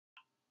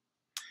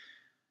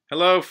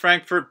Hello,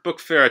 Frankfurt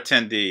Book Fair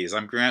attendees.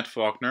 I'm Grant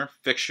Faulkner,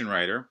 fiction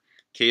writer,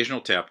 occasional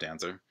tap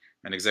dancer,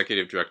 and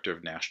executive director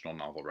of National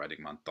Novel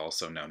Writing Month,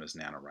 also known as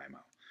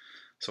NaNoWriMo.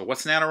 So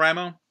what's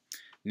NaNoWriMo?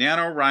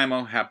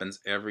 NaNoWriMo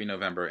happens every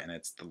November, and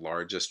it's the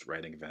largest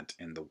writing event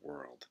in the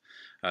world.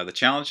 The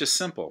challenge is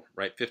simple: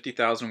 write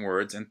 50,000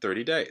 words in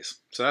 30 days.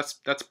 So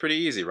that's pretty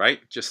easy,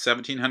 right? Just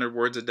 1,700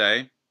 words a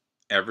day,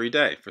 every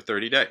day for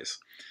 30 days.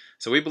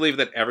 So we believe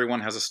that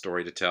everyone has a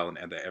story to tell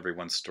and that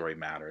everyone's story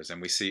matters,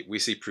 and we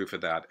see proof of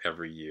that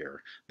every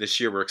year. This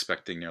year we're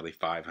expecting nearly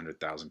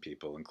 500,000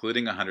 people,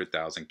 including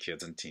 100,000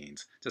 kids and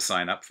teens, to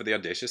sign up for the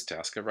audacious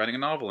task of writing a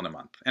novel in a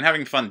month, and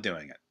having fun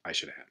doing it, I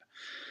should add.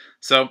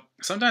 So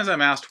sometimes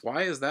I'm asked,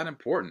 why is that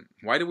important?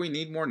 Why do we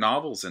need more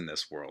novels in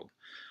this world?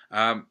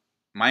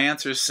 My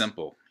answer is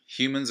simple.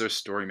 Humans are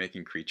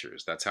story-making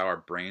creatures. That's how our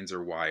brains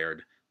are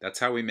wired. That's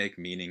how we make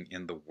meaning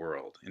in the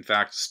world. In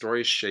fact,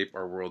 stories shape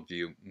our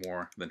worldview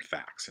more than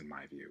facts, in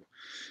my view.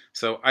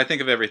 So I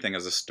think of everything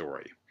as a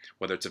story,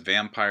 whether it's a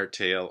vampire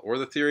tale or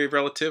the theory of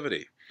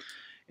relativity.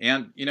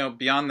 And,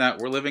 beyond that,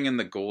 we're living in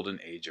the golden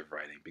age of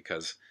writing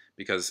because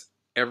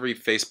every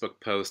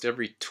Facebook post,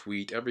 every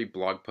tweet, every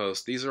blog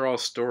post, these are all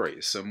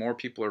stories. So more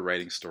people are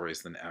writing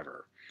stories than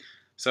ever.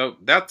 So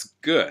that's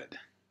good.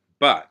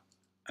 But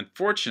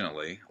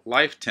unfortunately,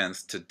 life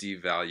tends to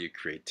devalue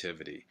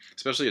creativity,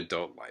 especially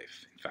adult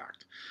life, in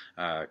fact.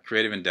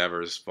 Creative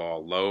endeavors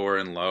fall lower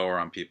and lower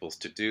on people's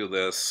to-do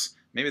lists.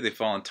 Maybe they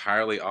fall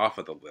entirely off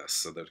of the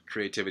list, so that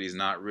creativity is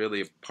not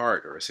really a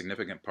part or a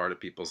significant part of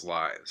people's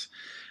lives.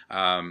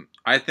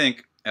 I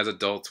think as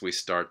adults, we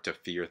start to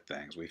fear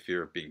things. We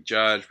fear being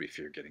judged, we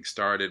fear getting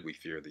started, we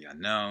fear the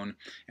unknown,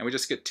 and we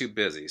just get too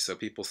busy. So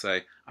people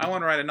say, I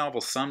want to write a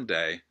novel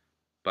someday,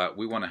 but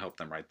we want to help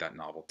them write that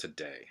novel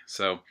today.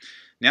 So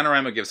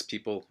NaNoWriMo gives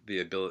people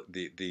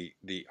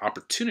the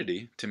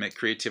opportunity to make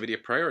creativity a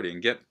priority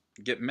and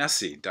get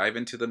messy, dive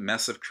into the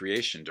mess of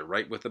creation, to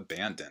write with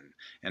abandon,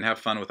 and have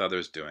fun with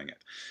others doing it.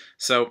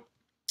 So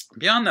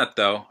beyond that,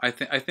 though, I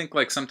think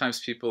like sometimes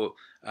people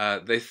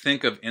they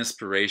think of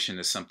inspiration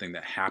as something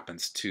that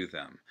happens to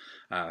them.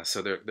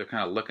 So they're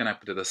kind of looking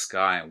up into the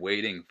sky and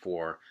waiting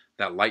for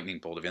that lightning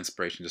bolt of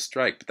inspiration to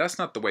strike. But that's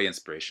not the way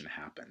inspiration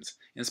happens.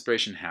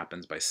 Inspiration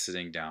happens by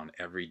sitting down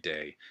every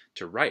day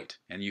to write,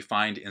 and you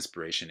find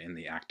inspiration in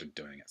the act of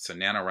doing it. So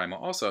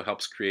NaNoWriMo also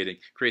helps create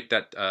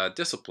that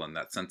discipline,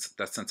 that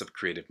sense of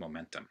creative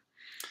momentum.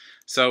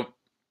 So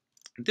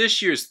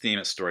this year's theme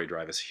at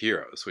StoryDrive is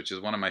heroes, which is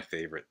one of my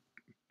favorite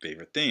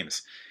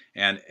themes.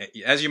 And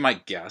as you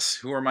might guess,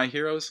 who are my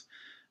heroes?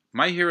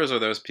 My heroes are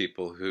those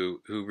people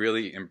who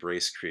really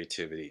embrace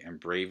creativity and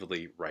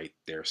bravely write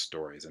their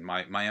stories. And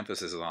my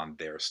emphasis is on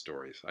their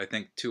stories. I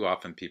think too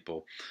often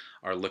people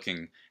are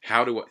looking,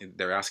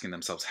 they're asking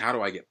themselves, how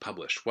do I get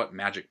published? What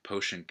magic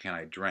potion can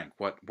I drink?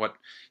 What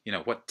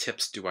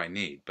tips do I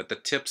need? But the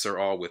tips are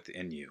all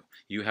within you.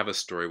 You have a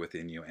story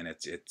within you, and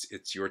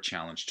it's your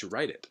challenge to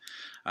write it.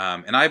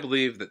 And I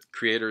believe that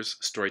creators,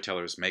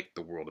 storytellers make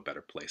the world a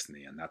better place in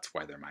the end. That's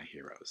why they're my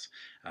heroes.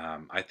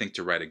 I think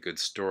to write a good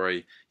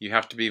story, you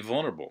have to be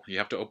vulnerable. You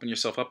have to open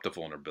yourself up to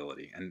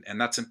vulnerability.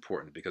 And that's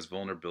important because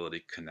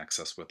vulnerability connects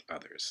us with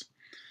others.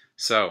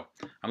 So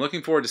I'm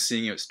looking forward to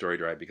seeing you at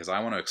StoryDrive because I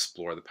want to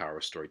explore the power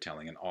of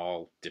storytelling in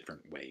all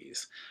different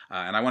ways.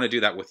 And I want to do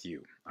that with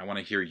you. I want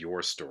to hear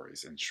your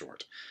stories, in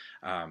short.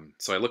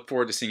 So I look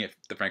forward to seeing you at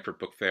the Frankfurt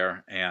Book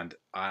Fair. And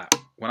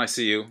when I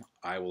see you,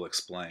 I will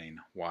explain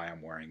why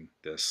I'm wearing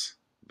this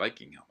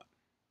Viking helmet.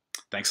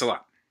 Thanks a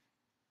lot.